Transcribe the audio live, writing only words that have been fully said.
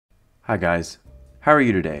Hi guys, how are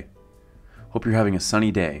you today? Hope you're having a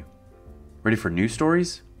sunny day. Ready for news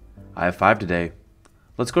stories? I have 5 today.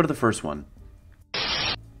 Let's go to the first one.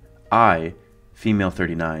 I, female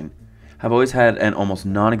 39, have always had an almost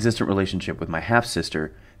non-existent relationship with my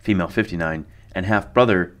half-sister, female 59, and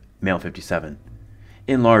half-brother, male 57,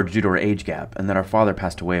 in large due to our age gap and that our father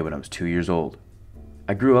passed away when I was 2 years old.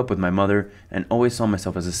 I grew up with my mother and always saw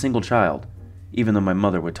myself as a single child, even though my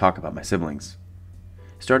mother would talk about my siblings.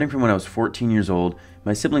 Starting from when I was 14 years old,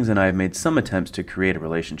 my siblings and I have made some attempts to create a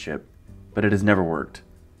relationship, but it has never worked.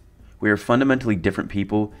 We are fundamentally different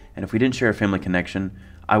people, and if we didn't share a family connection,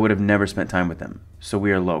 I would have never spent time with them, so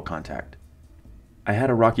we are low contact. I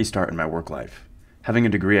had a rocky start in my work life, having a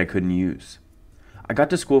degree I couldn't use. I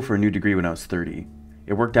got to school for a new degree when I was 30.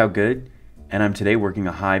 It worked out good, and I'm today working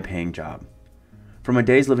a high-paying job. From my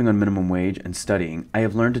days living on minimum wage and studying, I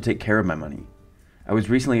have learned to take care of my money. I was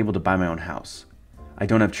recently able to buy my own house. I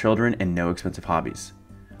don't have children and no expensive hobbies.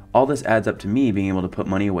 All this adds up to me being able to put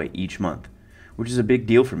money away each month, which is a big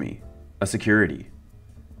deal for me, a security.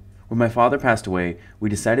 When my father passed away, we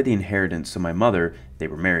decided the inheritance so my mother, they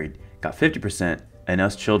were married, got 50% and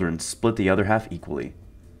us children split the other half equally.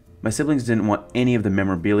 My siblings didn't want any of the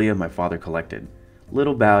memorabilia my father collected.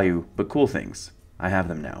 Little value, but cool things. I have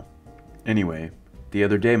them now. Anyway, the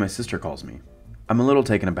other day my sister calls me. I'm a little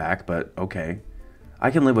taken aback, but okay. I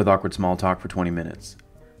can live with awkward small talk for 20 minutes.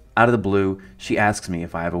 Out of the blue, she asks me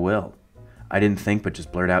if I have a will. I didn't think but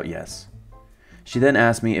just blurt out yes. She then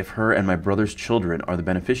asks me if her and my brother's children are the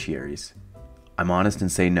beneficiaries. I'm honest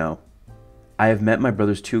and say no. I have met my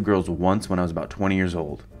brother's 2 girls once when I was about 20 years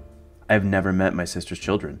old. I have never met my sister's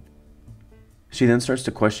children. She then starts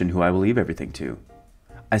to question who I will leave everything to.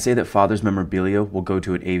 I say that father's memorabilia will go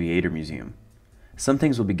to an aviator museum. Some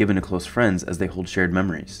things will be given to close friends as they hold shared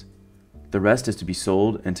memories. The rest is to be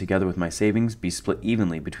sold and together with my savings be split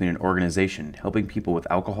evenly between an organization helping people with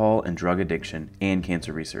alcohol and drug addiction and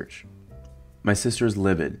cancer research. My sister is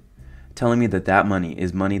livid, telling me that that money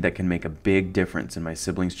is money that can make a big difference in my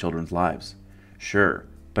siblings' children's lives. Sure,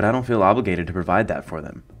 but I don't feel obligated to provide that for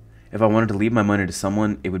them. If I wanted to leave my money to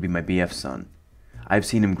someone, it would be my BF's son. I've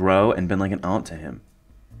seen him grow and been like an aunt to him.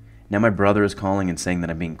 Now my brother is calling and saying that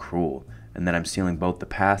I'm being cruel and that I'm stealing both the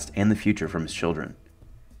past and the future from his children.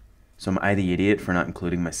 So am I the idiot for not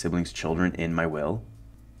including my siblings' children in my will?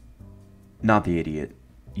 Not the idiot.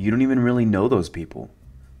 You don't even really know those people.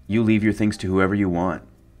 You leave your things to whoever you want.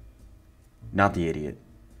 Not the idiot.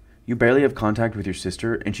 You barely have contact with your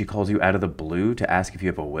sister and she calls you out of the blue to ask if you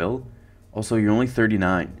have a will? Also, you're only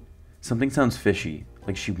 39. Something sounds fishy,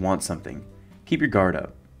 like she wants something. Keep your guard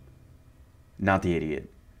up. Not the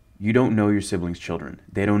idiot. You don't know your siblings' children.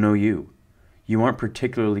 They don't know you. You aren't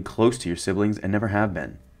particularly close to your siblings and never have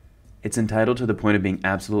been. It's entitled to the point of being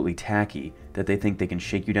absolutely tacky that they think they can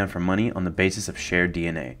shake you down for money on the basis of shared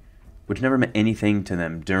DNA, which never meant anything to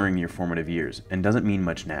them during your formative years and doesn't mean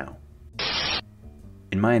much now.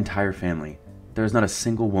 In my entire family, there is not a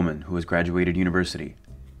single woman who has graduated university.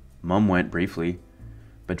 Mom went briefly,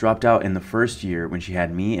 but dropped out in the first year when she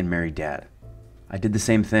had me and married Dad. I did the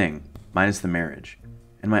same thing, minus the marriage,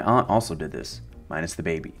 and my aunt also did this, minus the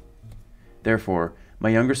baby. Therefore, my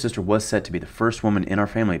younger sister was set to be the first woman in our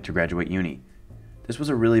family to graduate uni. This was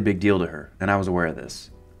a really big deal to her, and I was aware of this.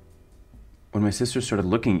 When my sister started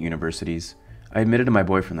looking at universities, I admitted to my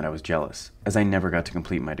boyfriend that I was jealous, as I never got to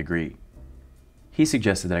complete my degree. He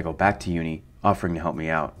suggested that I go back to uni, offering to help me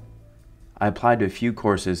out. I applied to a few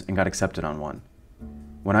courses and got accepted on one.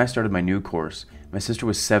 When I started my new course, my sister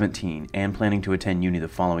was 17 and planning to attend uni the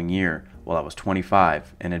following year, while I was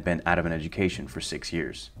 25 and had been out of an education for 6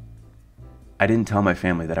 years. I didn't tell my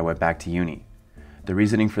family that I went back to uni. The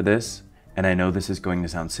reasoning for this, and I know this is going to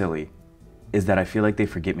sound silly, is that I feel like they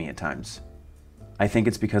forget me at times. I think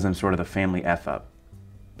it's because I'm sort of the family F-up.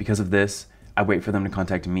 Because of this, I wait for them to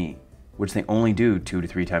contact me, which they only do 2 to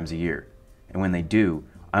 3 times a year, and when they do,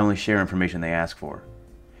 I only share information they ask for.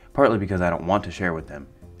 Partly because I don't want to share with them,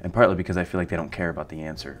 and partly because I feel like they don't care about the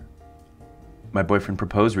answer. My boyfriend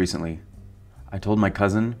proposed recently. I told my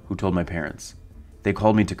cousin, who told my parents. They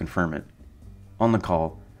called me to confirm it. On the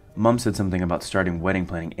call, Mom said something about starting wedding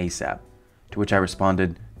planning ASAP, to which I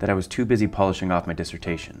responded that I was too busy polishing off my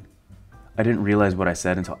dissertation. I didn't realize what I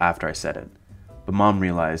said until after I said it, but Mom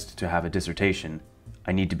realized to have a dissertation,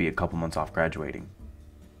 I need to be a couple months off graduating.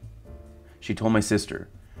 She told my sister,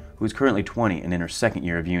 who is currently 20 and in her 2nd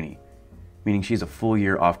year of uni, meaning she's a full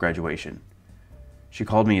year off graduation. She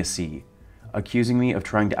called me a C, accusing me of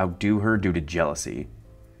trying to outdo her due to jealousy.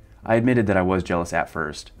 I admitted that I was jealous at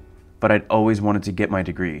first, but I'd always wanted to get my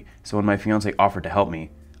degree, so when my fiancé offered to help me,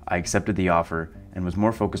 I accepted the offer and was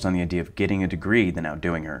more focused on the idea of getting a degree than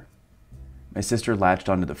outdoing her. My sister latched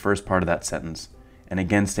onto the first part of that sentence and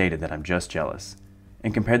again stated that I'm just jealous,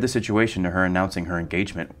 and compared the situation to her announcing her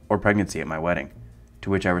engagement or pregnancy at my wedding, to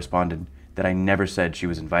which I responded that I never said she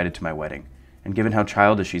was invited to my wedding, and given how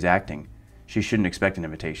childish she's acting, she shouldn't expect an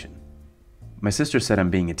invitation. My sister said I'm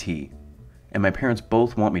being a tea, and my parents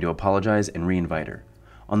both want me to apologize and re-invite her,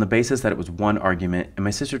 on the basis that it was one argument and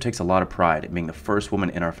my sister takes a lot of pride in being the first woman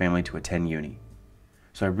in our family to attend uni.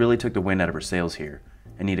 So I really took the wind out of her sails here,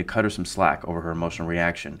 and need to cut her some slack over her emotional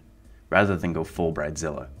reaction, rather than go full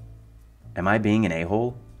bridezilla. Am I being an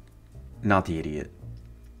a-hole? Not the idiot.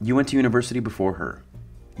 You went to university before her.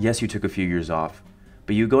 Yes, you took a few years off,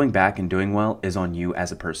 but you going back and doing well is on you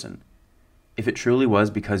as a person. If it truly was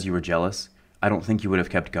because you were jealous, I don't think you would have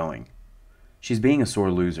kept going. She's being a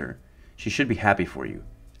sore loser. She should be happy for you,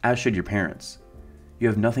 as should your parents. You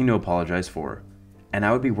have nothing to apologize for, and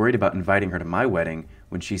I would be worried about inviting her to my wedding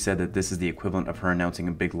when she said that this is the equivalent of her announcing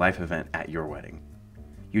a big life event at your wedding.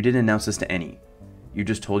 You didn't announce this to any. You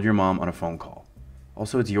just told your mom on a phone call.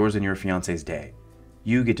 Also, it's yours and your fiance's day.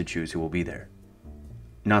 You get to choose who will be there.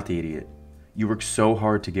 Not the idiot. You work so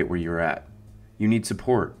hard to get where you're at. You need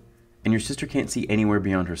support, and your sister can't see anywhere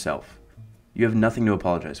beyond herself. You have nothing to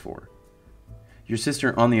apologize for. Your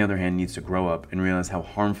sister, on the other hand, needs to grow up and realize how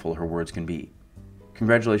harmful her words can be.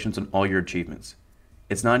 Congratulations on all your achievements.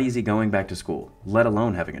 It's not easy going back to school, let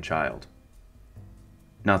alone having a child.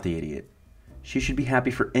 Not the idiot. She should be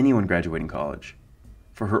happy for anyone graduating college.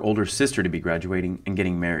 For her older sister to be graduating and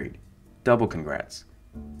getting married. Double congrats.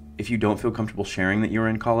 If you don't feel comfortable sharing that you're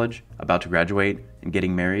in college, about to graduate, and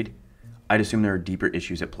getting married, I'd assume there are deeper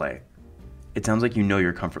issues at play. It sounds like you know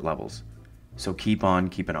your comfort levels. So keep on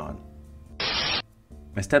keeping on.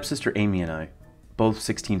 My stepsister Amy and I, both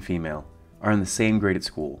 16 female, are in the same grade at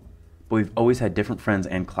school, but we've always had different friends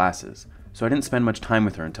and classes, so I didn't spend much time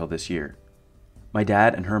with her until this year. My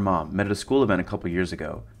dad and her mom met at a school event a couple years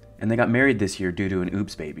ago, and they got married this year due to an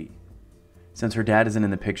oops baby. Since her dad isn't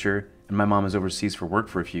in the picture and my mom is overseas for work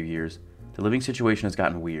for a few years, the living situation has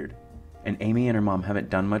gotten weird, and Amy and her mom haven't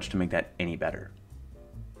done much to make that any better.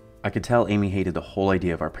 I could tell Amy hated the whole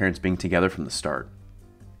idea of our parents being together from the start,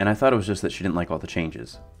 and I thought it was just that she didn't like all the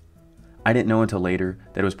changes. I didn't know until later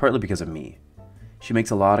that it was partly because of me. She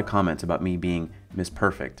makes a lot of comments about me being Miss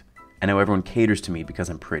Perfect, and how everyone caters to me because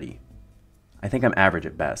I'm pretty. I think I'm average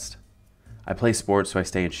at best. I play sports so I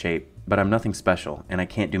stay in shape, but I'm nothing special, and I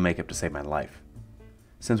can't do makeup to save my life.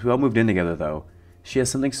 Since we all moved in together though, she has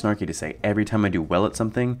something snarky to say every time I do well at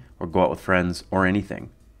something, or go out with friends, or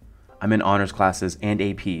anything. I'm in honors classes and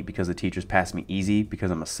AP because the teachers pass me easy because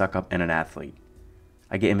I'm a suck-up and an athlete.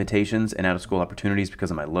 I get invitations and out-of-school opportunities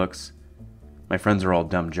because of my looks. My friends are all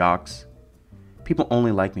dumb jocks. People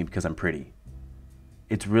only like me because I'm pretty.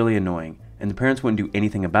 It's really annoying, and the parents wouldn't do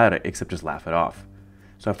anything about it except just laugh it off.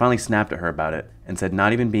 So I finally snapped at her about it and said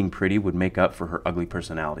not even being pretty would make up for her ugly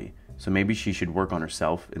personality, so maybe she should work on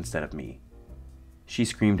herself instead of me. She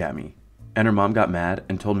screamed at me, and her mom got mad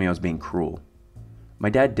and told me I was being cruel. My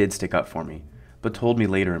dad did stick up for me, but told me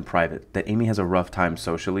later in private that Amy has a rough time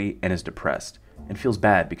socially and is depressed, and feels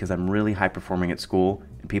bad because I'm really high performing at school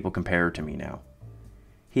and people compare her to me now.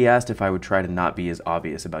 He asked if I would try to not be as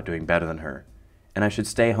obvious about doing better than her, and I should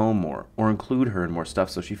stay home more or include her in more stuff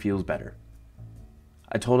so she feels better.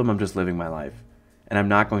 I told him I'm just living my life, and I'm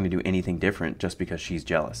not going to do anything different just because she's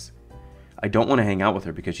jealous. I don't want to hang out with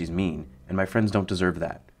her because she's mean, and my friends don't deserve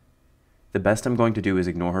that. The best I'm going to do is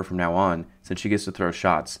ignore her from now on since she gets to throw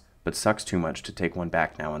shots, but sucks too much to take one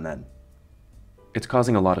back now and then. It's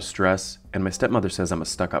causing a lot of stress, and my stepmother says I'm a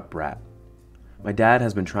stuck-up brat. My dad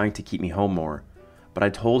has been trying to keep me home more, but I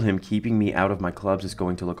told him keeping me out of my clubs is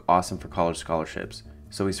going to look awesome for college scholarships,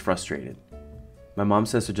 so he's frustrated. My mom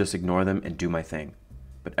says to just ignore them and do my thing,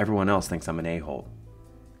 but everyone else thinks I'm an a-hole.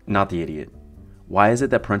 Not the idiot. Why is it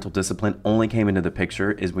that parental discipline only came into the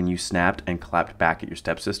picture is when you snapped and clapped back at your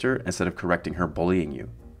stepsister instead of correcting her bullying you?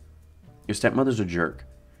 Your stepmother's a jerk,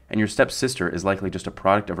 and your stepsister is likely just a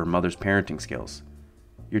product of her mother's parenting skills.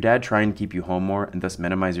 Your dad trying to keep you home more and thus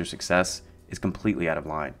minimize your success is completely out of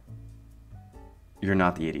line. You're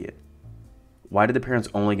not the idiot. Why did the parents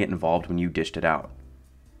only get involved when you dished it out?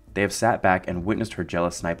 They have sat back and witnessed her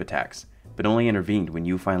jealous snipe attacks, but only intervened when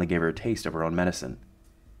you finally gave her a taste of her own medicine.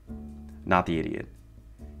 Not the idiot.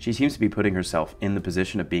 She seems to be putting herself in the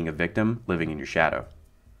position of being a victim living in your shadow.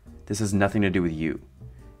 This has nothing to do with you.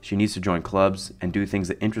 She needs to join clubs and do things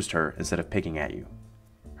that interest her instead of picking at you.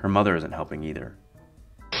 Her mother isn't helping either.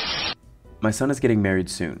 My son is getting married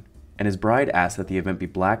soon, and his bride asked that the event be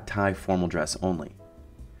black tie formal dress only.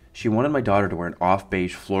 She wanted my daughter to wear an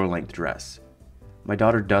off-beige floor-length dress. My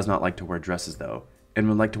daughter does not like to wear dresses though, and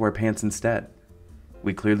would like to wear pants instead.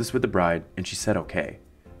 We cleared this with the bride, and she said okay,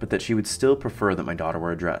 but that she would still prefer that my daughter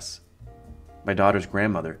wear a dress. My daughter's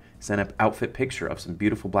grandmother sent an outfit picture of some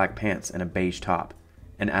beautiful black pants and a beige top,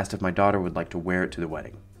 and asked if my daughter would like to wear it to the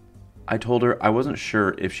wedding. I told her I wasn't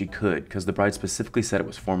sure if she could because the bride specifically said it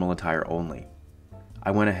was formal attire only.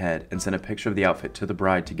 I went ahead and sent a picture of the outfit to the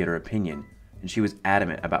bride to get her opinion, and she was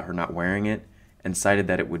adamant about her not wearing it and cited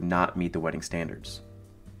that it would not meet the wedding standards.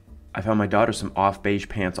 I found my daughter some off beige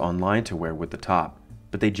pants online to wear with the top,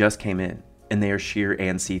 but they just came in, and they are sheer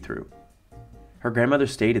and see-through. Her grandmother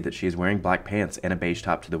stated that she is wearing black pants and a beige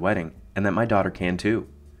top to the wedding, and that my daughter can too.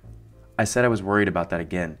 I said I was worried about that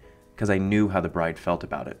again, because I knew how the bride felt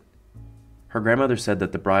about it. Her grandmother said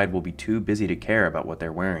that the bride will be too busy to care about what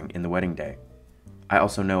they're wearing in the wedding day. I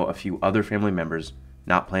also know a few other family members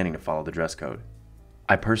not planning to follow the dress code.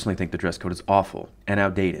 I personally think the dress code is awful and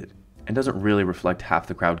outdated, and doesn't really reflect half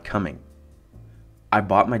the crowd coming. I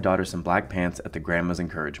bought my daughter some black pants at the grandma's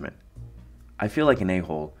encouragement. I feel like an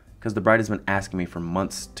a-hole because the bride has been asking me for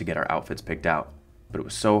months to get our outfits picked out, but it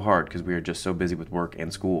was so hard because we were just so busy with work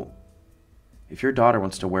and school. If your daughter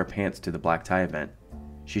wants to wear pants to the black tie event,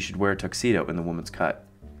 she should wear a tuxedo in the woman's cut,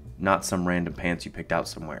 not some random pants you picked out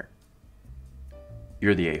somewhere.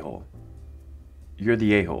 You're the a-hole. You're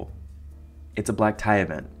the a-hole. It's a black tie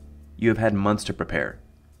event. You have had months to prepare.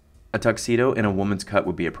 A tuxedo in a woman's cut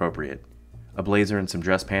would be appropriate. A blazer and some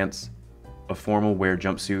dress pants, a formal wear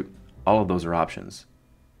jumpsuit, all of those are options.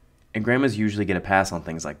 And grandmas usually get a pass on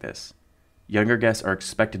things like this. Younger guests are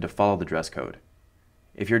expected to follow the dress code.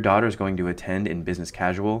 If your daughter is going to attend in business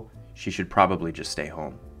casual, she should probably just stay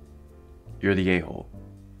home. You're the a-hole.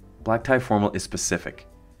 Black tie formal is specific.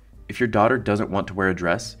 If your daughter doesn't want to wear a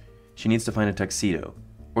dress, she needs to find a tuxedo,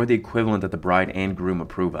 or the equivalent that the bride and groom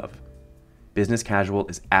approve of. Business casual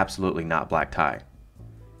is absolutely not black tie.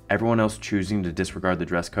 Everyone else choosing to disregard the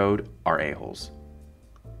dress code are a-holes.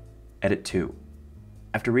 Edit 2.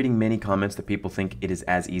 After reading many comments that people think it is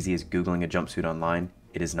as easy as Googling a jumpsuit online,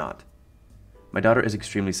 it is not. My daughter is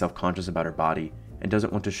extremely self-conscious about her body and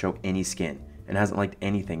doesn't want to show any skin and hasn't liked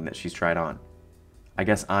anything that she's tried on. I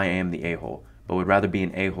guess I am the a-hole, but would rather be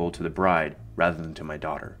an a-hole to the bride rather than to my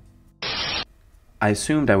daughter. I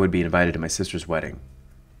assumed I would be invited to my sister's wedding.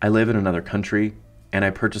 I live in another country, and I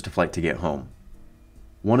purchased a flight to get home.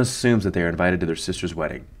 One assumes that they are invited to their sister's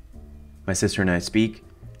wedding. My sister and I speak,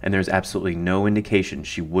 and there's absolutely no indication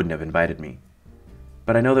she wouldn't have invited me.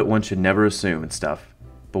 But I know that one should never assume and stuff,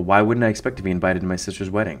 but why wouldn't I expect to be invited to my sister's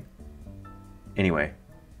wedding? Anyway,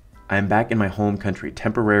 I am back in my home country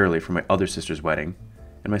temporarily for my other sister's wedding,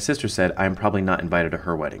 and my sister said I am probably not invited to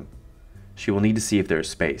her wedding. She will need to see if there is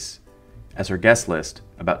space, as her guest list,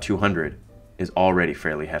 about 200, is already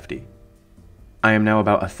fairly hefty. I am now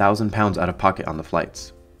about £1,000 out of pocket on the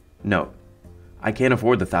flights. Note, I can't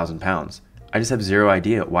afford the £1,000, I just have zero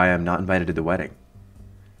idea why I am not invited to the wedding.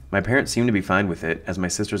 My parents seem to be fine with it, as my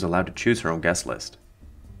sister is allowed to choose her own guest list.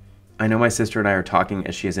 I know my sister and I are talking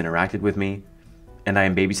as she has interacted with me, and I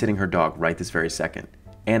am babysitting her dog right this very second,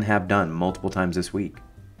 and have done multiple times this week.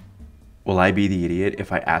 Will I be the idiot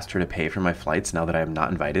if I asked her to pay for my flights now that I am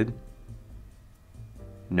not invited?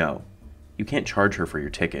 No, you can't charge her for your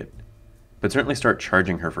ticket, but certainly start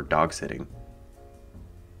charging her for dog sitting.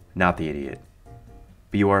 Not the idiot.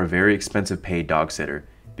 But you are a very expensive paid dog sitter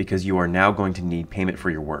because you are now going to need payment for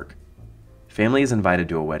your work. Family is invited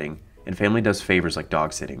to a wedding, and family does favors like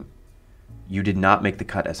dog sitting. You did not make the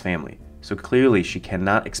cut as family, so clearly she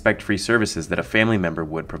cannot expect free services that a family member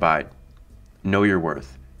would provide. Know your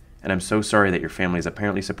worth, and I'm so sorry that your family is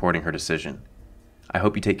apparently supporting her decision. I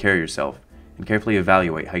hope you take care of yourself and carefully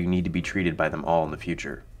evaluate how you need to be treated by them all in the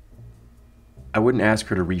future. I wouldn't ask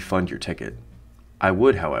her to refund your ticket. I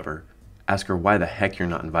would, however, ask her why the heck you're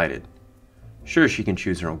not invited. Sure, she can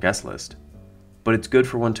choose her own guest list, but it's good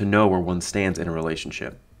for one to know where one stands in a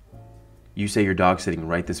relationship. You say you're dog sitting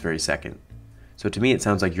right this very second, so to me it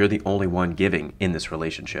sounds like you're the only one giving in this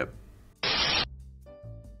relationship.